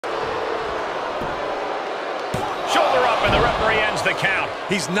the count.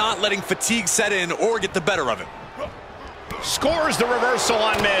 He's not letting fatigue set in or get the better of him. Scores the reversal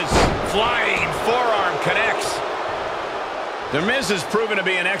on Miz. Flying forearm connects. The Miz has proven to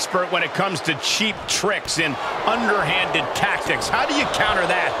be an expert when it comes to cheap tricks and underhanded tactics. How do you counter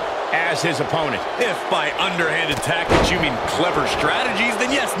that as his opponent? If by underhanded tactics you mean clever strategies,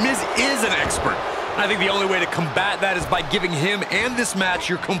 then yes, Miz is an expert. I think the only way to combat that is by giving him and this match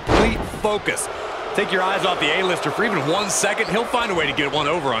your complete focus. Take your eyes off the A-lister for even 1 second, he'll find a way to get one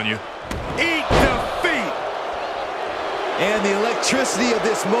over on you. Eat defeat! And the electricity of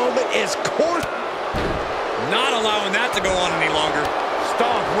this moment is coursing. Not allowing that to go on any longer.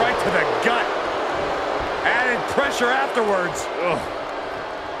 Stomp right to the gut. Added pressure afterwards. Ugh.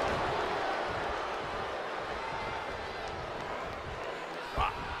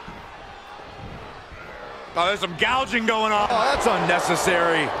 Oh, there's some gouging going on. Oh, that's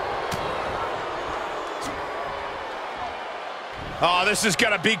unnecessary. Oh, this is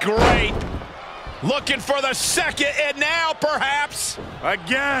gonna be great. Looking for the second, and now perhaps.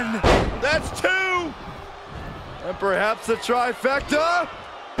 Again. That's 2. And perhaps the trifecta.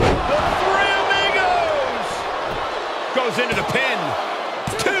 The Three Amigos. Goes into the pin.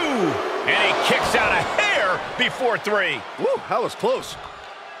 2. And he kicks out a hair before 3. Woo, that was close.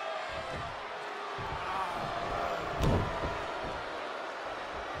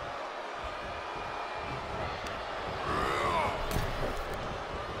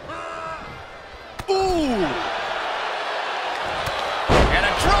 Ooh. And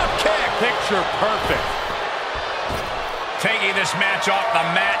a drop kick. Picture perfect. Taking this match off the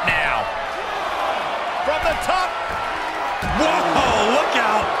mat now. From the top. Whoa, look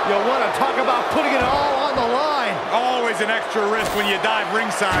out. You'll want to talk about putting it all on the line. Always an extra risk when you dive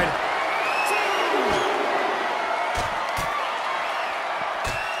ringside.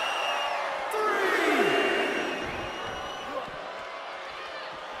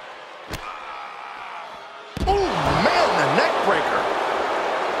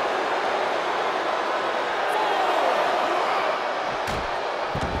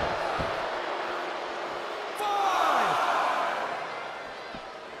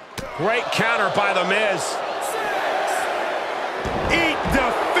 Great counter by The Miz. 6. Eat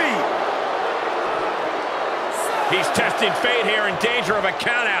defeat. 7. He's testing fate here, in danger of a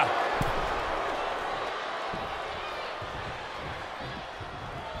countout.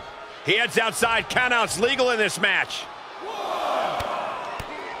 He heads outside. Countouts legal in this match.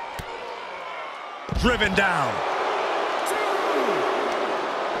 1. Driven down. 2.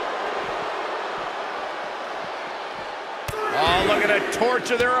 Oh, look at it,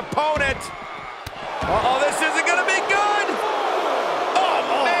 torture their opponent. Uh-oh, this isn't gonna be good.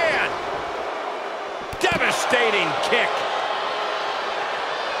 Oh, man. Devastating kick.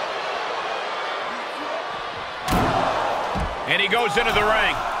 And he goes into the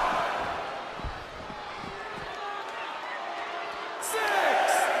ring. 6.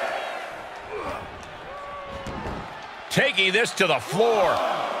 Taking this to the floor.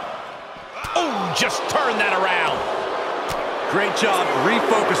 Oh, just turn that around. Great job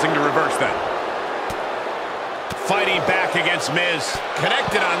refocusing to reverse that. Fighting back against Miz.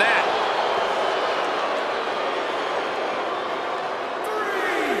 Connected on that. 3.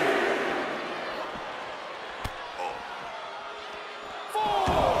 4.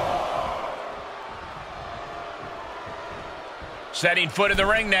 Setting foot in the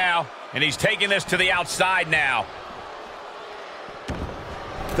ring now. And he's taking this to the outside now.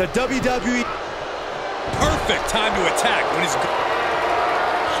 The WWE. Perfect time to attack when he's...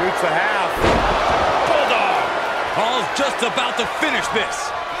 Shoots the half. Bulldog. Paul's just about to finish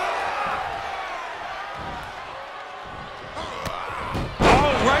this.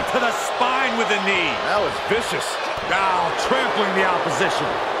 Oh, right to the spine with a knee. That was vicious. Now trampling the opposition.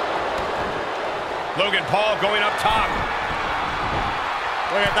 Logan Paul going up top.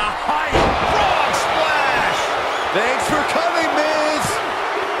 Look at the height. Frog splash. Thanks for coming, Miz.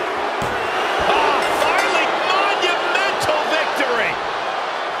 Oh, finally, monumental victory.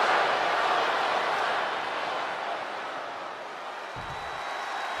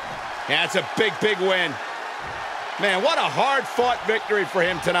 Yeah, it's a big, big win. Man, what a hard-fought victory for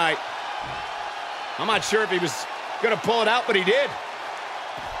him tonight. I'm not sure if he was going to pull it out, but he did.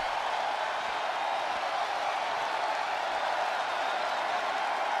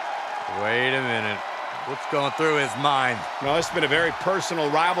 Wait a minute. What's going through his mind? Well, it's been a very personal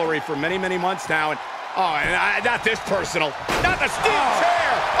rivalry for many, many months now. And not this personal. Not the steel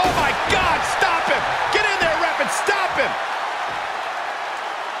chair. Oh, my God, stop him. Get in there, ref, and stop him.